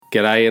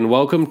G'day and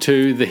welcome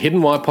to the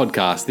Hidden Why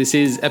podcast. This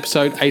is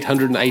episode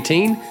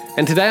 818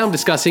 and today I'm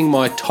discussing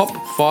my top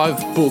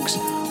 5 books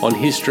on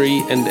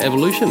history and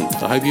evolution.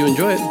 I hope you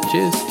enjoy it.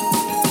 Cheers.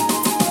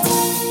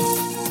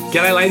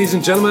 G'day ladies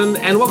and gentlemen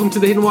and welcome to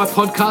the Hidden Why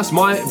podcast,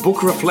 my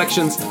book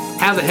reflections.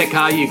 How the heck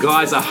are you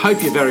guys? I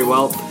hope you're very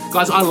well.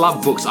 Guys, I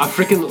love books. I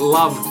freaking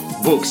love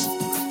books.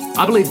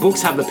 I believe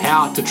books have the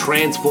power to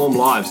transform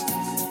lives.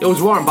 It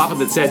was Warren Buffett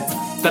that said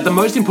that the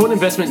most important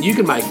investment you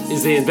can make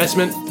is the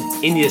investment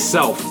in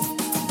yourself.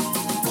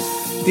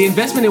 The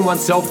investment in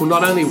oneself will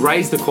not only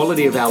raise the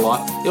quality of our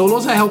life, it will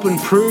also help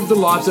improve the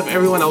lives of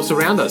everyone else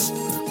around us.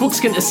 Books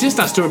can assist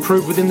us to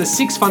improve within the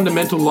 6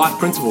 fundamental life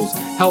principles: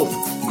 health,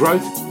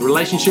 growth,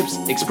 relationships,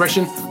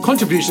 expression,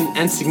 contribution,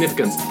 and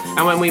significance.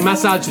 And when we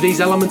massage these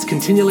elements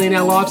continually in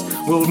our lives,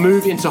 we'll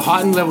move into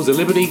heightened levels of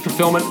liberty,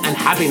 fulfillment, and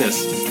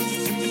happiness.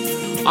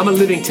 I'm a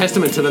living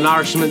testament to the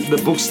nourishment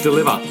that books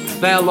deliver.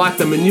 They are like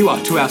the manure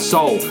to our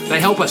soul. They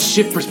help us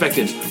shift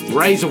perspectives,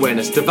 raise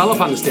awareness, develop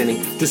understanding,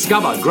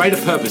 discover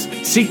greater purpose,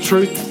 seek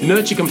truth,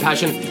 nurture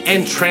compassion,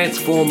 and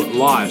transform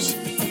lives.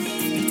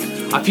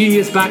 A few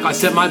years back, I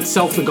set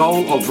myself the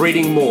goal of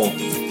reading more.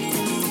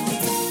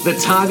 The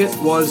target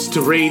was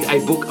to read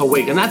a book a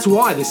week, and that's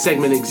why this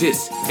segment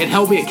exists. It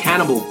held me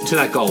accountable to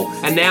that goal,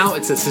 and now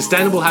it's a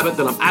sustainable habit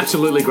that I'm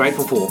absolutely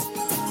grateful for.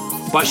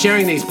 By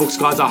sharing these books,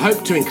 guys, I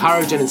hope to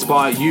encourage and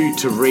inspire you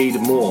to read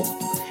more.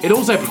 It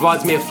also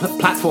provides me a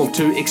platform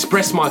to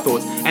express my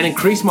thoughts and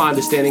increase my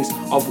understandings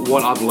of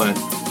what I've learned.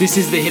 This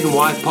is the Hidden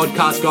Why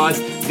podcast, guys.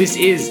 This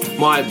is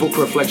my book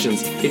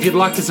reflections. If you'd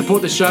like to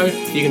support the show,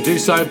 you can do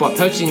so by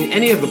purchasing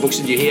any of the books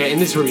that you hear in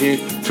this review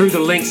through the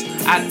links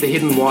at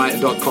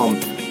thehiddenwhy.com.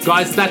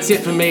 Guys, that's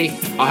it for me.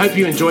 I hope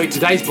you enjoyed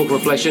today's book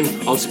reflection.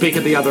 I'll speak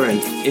at the other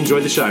end.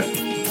 Enjoy the show.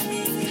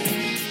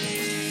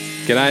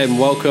 G'day and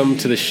welcome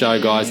to the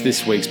show, guys.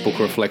 This week's book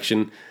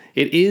reflection.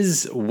 It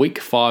is week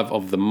 5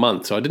 of the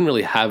month, so I didn't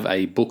really have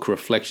a book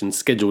reflection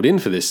scheduled in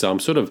for this, so I'm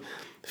sort of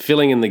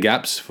filling in the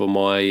gaps for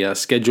my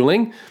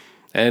scheduling.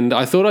 And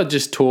I thought I'd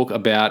just talk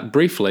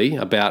briefly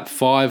about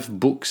 5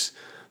 books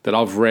that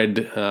I've read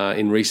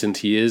in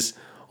recent years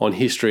on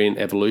history and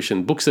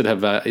evolution, books that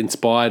have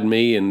inspired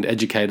me and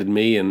educated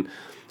me, and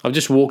I've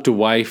just walked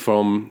away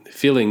from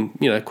feeling,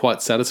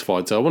 quite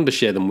satisfied. So I wanted to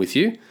share them with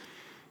you.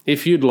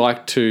 If you'd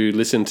like to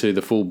listen to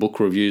the full book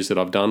reviews that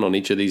I've done on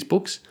each of these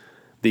books,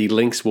 the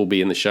links will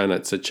be in the show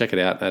notes, so check it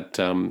out at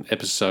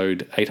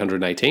episode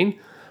 818,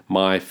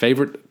 my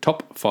favorite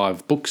top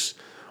 5 books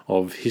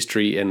of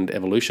history and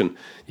evolution.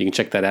 You can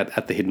check that out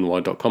at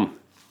thehiddenwhy.com.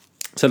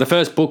 So the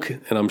first book,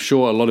 and I'm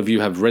sure a lot of you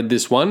have read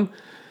this one,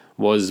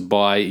 was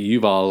by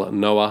Yuval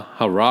Noah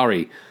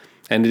Harari,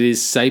 and it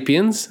is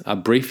Sapiens, A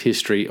Brief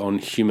History on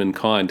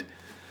Humankind.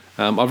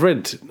 I've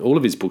read all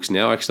of his books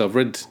now. Actually, I've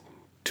read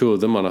 2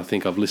 of them, and I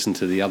think I've listened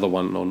to the other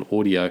one on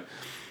audio.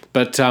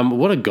 But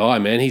what a guy,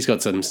 man. He's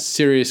got some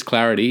serious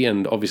clarity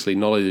and obviously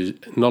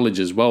knowledge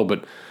as well.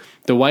 But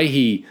the way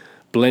he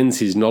blends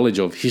his knowledge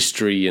of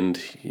history and,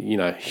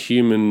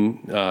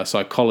 human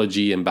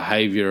psychology and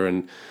behavior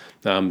and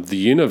the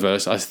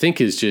universe, I think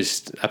is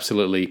just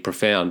absolutely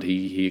profound.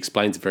 He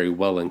explains it very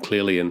well and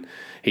clearly, and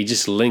he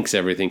just links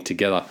everything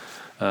together.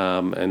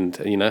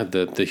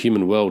 The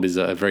human world is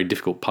a very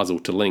difficult puzzle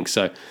to link.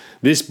 So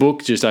this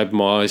book just opened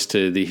my eyes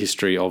to the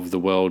history of the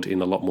world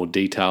in a lot more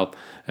detail,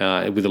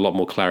 with a lot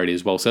more clarity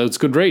as well. So it's a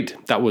good read.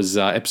 That was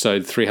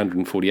episode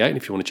 348,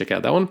 if you want to check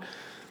out that one.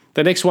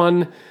 The next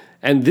one,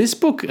 and this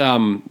book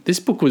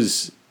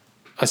was,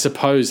 I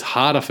suppose,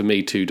 harder for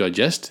me to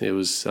digest. It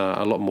was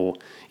a lot more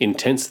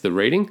intense, the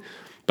reading.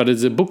 But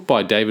it's a book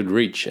by David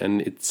Reich,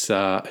 and it's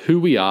Who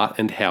We Are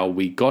and How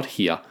We Got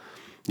Here.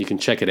 You can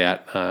check it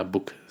out,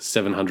 book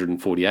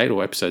 748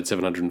 or episode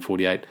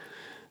 748.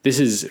 This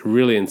is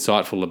really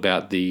insightful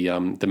about the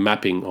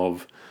mapping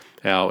of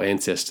our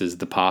ancestors,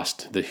 the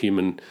past, the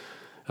human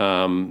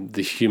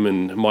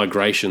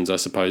migrations, I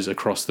suppose,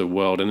 across the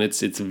world, and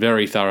it's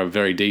very thorough,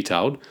 very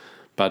detailed,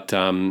 but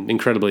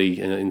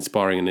incredibly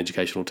inspiring and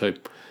educational too.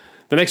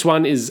 The next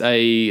one is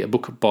a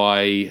book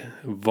by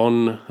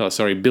Bill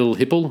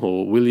Hipple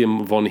or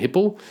William von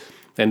Hippel,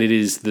 and it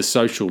is The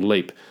Social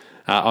Leap.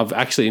 I've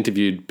actually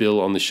interviewed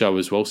Bill on the show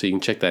as well, so you can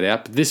check that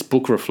out. But this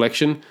book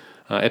reflection,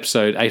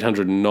 episode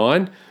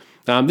 809,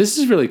 this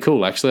is really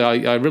cool, actually.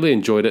 I really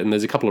enjoyed it, and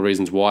there's a couple of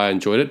reasons why I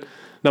enjoyed it.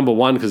 Number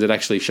one, because it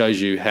actually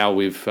shows you how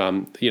we've,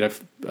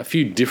 a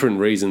few different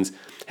reasons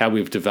how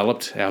we've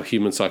developed our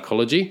human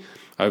psychology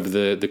over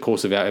the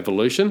course of our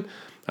evolution.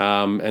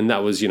 And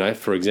that was,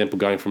 for example,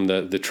 going from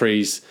the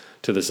trees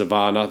to the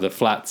savanna, the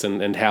flats,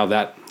 and how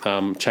that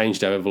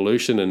changed our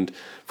evolution and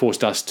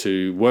forced us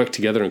to work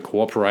together and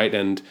cooperate.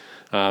 And,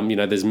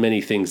 there's many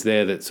things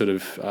there that sort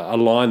of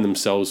align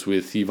themselves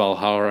with Yuval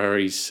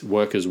Harari's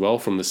work as well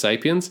from the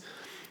Sapiens.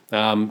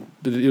 But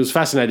it was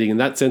fascinating in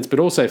that sense, but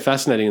also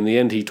fascinating in the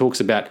end. He talks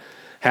about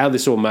how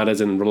this all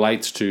matters and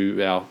relates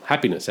to our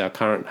happiness, our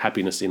current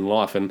happiness in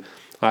life. And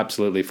I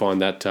absolutely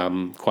find that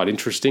quite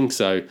interesting.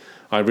 So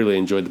I really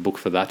enjoyed the book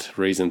for that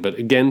reason. But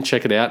again,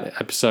 check it out,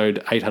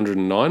 episode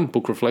 809,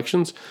 Book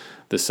Reflections.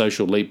 The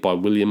Social Leap by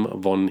William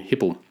von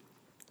Hippel.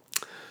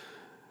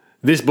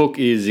 This book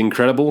is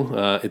incredible.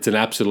 It's an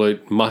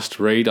absolute must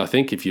read, I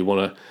think, if you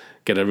want to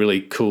get a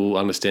really cool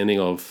understanding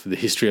of the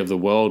history of the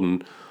world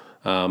and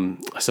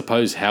I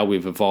suppose how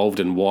we've evolved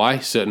and why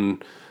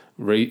certain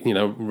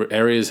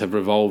areas have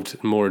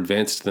evolved more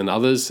advanced than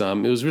others.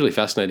 It was a really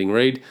fascinating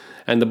read.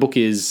 And the book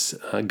is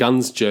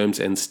Guns, Germs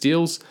and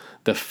Steels,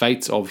 The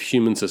Fates of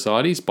Human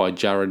Societies by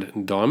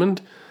Jared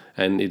Diamond.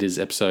 And it is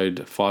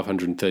episode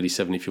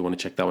 537 if you want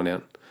to check that one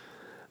out.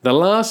 The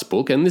last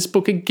book, and this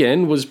book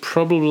again was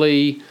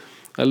probably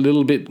a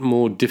little bit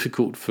more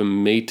difficult for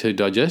me to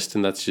digest,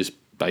 and that's just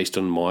based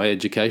on my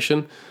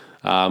education,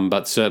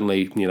 but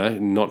certainly,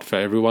 not for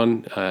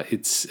everyone.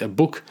 It's a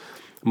book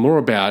more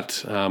about,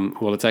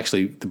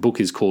 the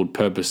book is called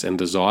Purpose and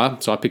Desire.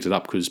 So I picked it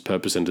up because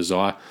purpose and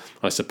desire,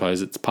 I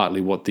suppose it's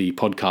partly what the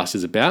podcast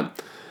is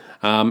about.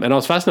 And I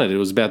was fascinated. It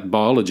was about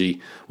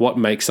biology, what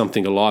makes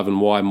something alive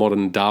and why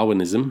modern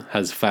Darwinism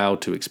has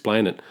failed to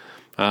explain it.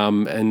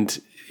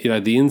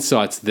 The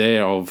insights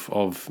there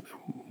of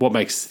what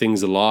makes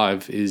things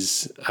alive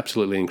is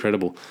absolutely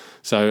incredible.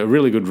 So a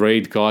really good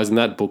read, guys. And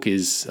that book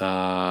is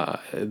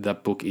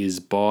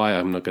by,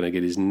 I'm not going to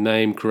get his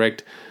name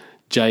correct,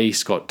 J.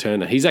 Scott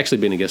Turner. He's actually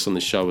been a guest on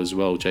the show as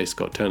well, J.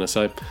 Scott Turner.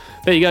 So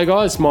there you go,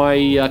 guys.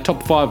 My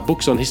top 5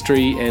 books on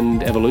history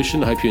and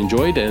evolution. I hope you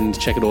enjoyed, and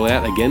check it all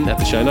out again at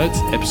the show notes,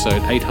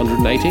 episode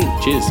 818.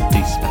 Cheers.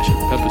 Peace, passion,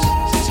 purpose.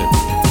 See you soon.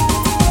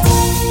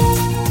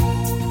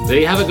 There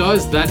you have it,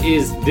 guys. That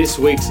is this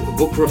week's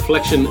book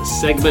reflection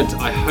segment.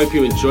 I hope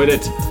you enjoyed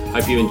it. I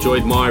hope you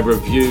enjoyed my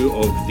review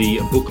of the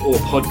book or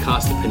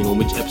podcast, depending on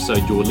which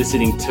episode you're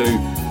listening to.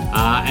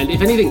 And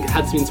if anything,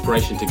 had some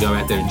inspiration to go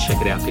out there and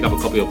check it out, pick up a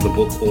copy of the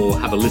book or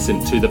have a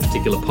listen to the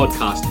particular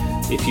podcast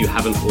if you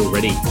haven't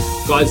already.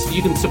 Guys,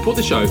 you can support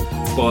the show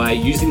by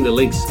using the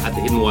links at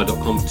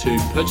thehiddenwhy.com to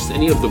purchase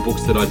any of the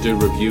books that I do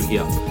review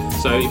here.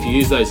 So if you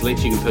use those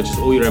links, you can purchase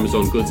all your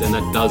Amazon goods, and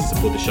that does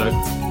support the show.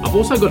 I've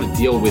also got a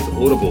deal with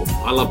Audible.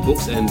 I love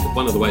books, and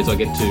one of the ways I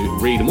get to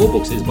read more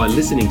books is by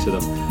listening to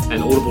them.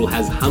 And Audible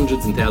has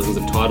hundreds and thousands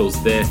of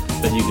titles there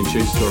that you can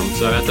choose from.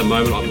 So at the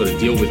moment, I've got a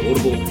deal with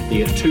Audible.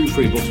 You get 2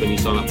 free books when you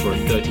sign up for a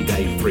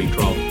 30-day free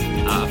trial.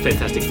 A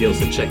fantastic deal,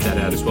 so check that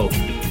out as well.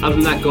 Other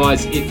than that,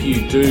 guys, if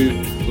you do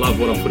love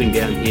what I'm putting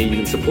down here, you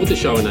can support the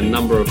show in a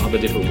number of other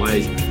different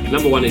ways.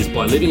 Number one is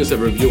by leaving us a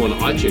review on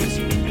iTunes.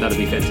 That'd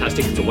be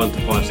fantastic. It's a 1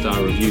 to 5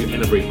 star review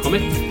and a brief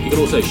comment. You can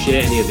also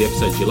share any of the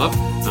episodes you love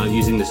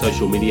using the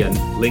social media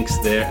links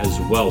there as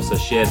well. So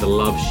share the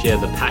love, share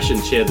the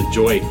passion, share the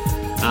joy.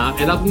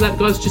 And other than that,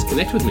 guys, just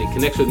connect with me.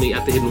 Connect with me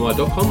at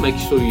thehiddenwhy.com. Make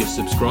sure you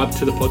subscribe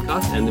to the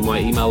podcast, and my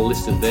email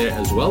listed there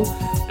as well.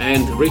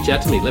 And reach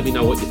out to me. Let me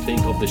know what you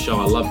think of the show.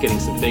 I love getting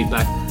some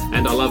feedback,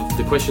 and I love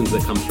the questions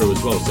that come through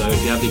as well. So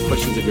if you have any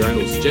questions of your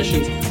own or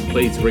suggestions,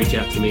 please reach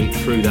out to me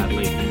through that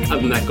link.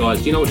 Other than that,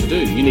 guys, you know what to do.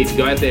 You need to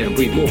go out there and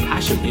breathe more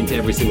passion into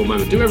every single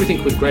moment. Do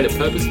everything with greater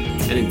purpose,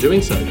 and in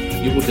doing so,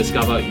 you will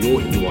discover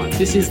your hidden why.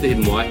 This is The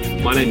Hidden Why.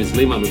 My name is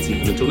Lee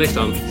Mamunzi, and until next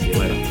time, see you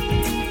later.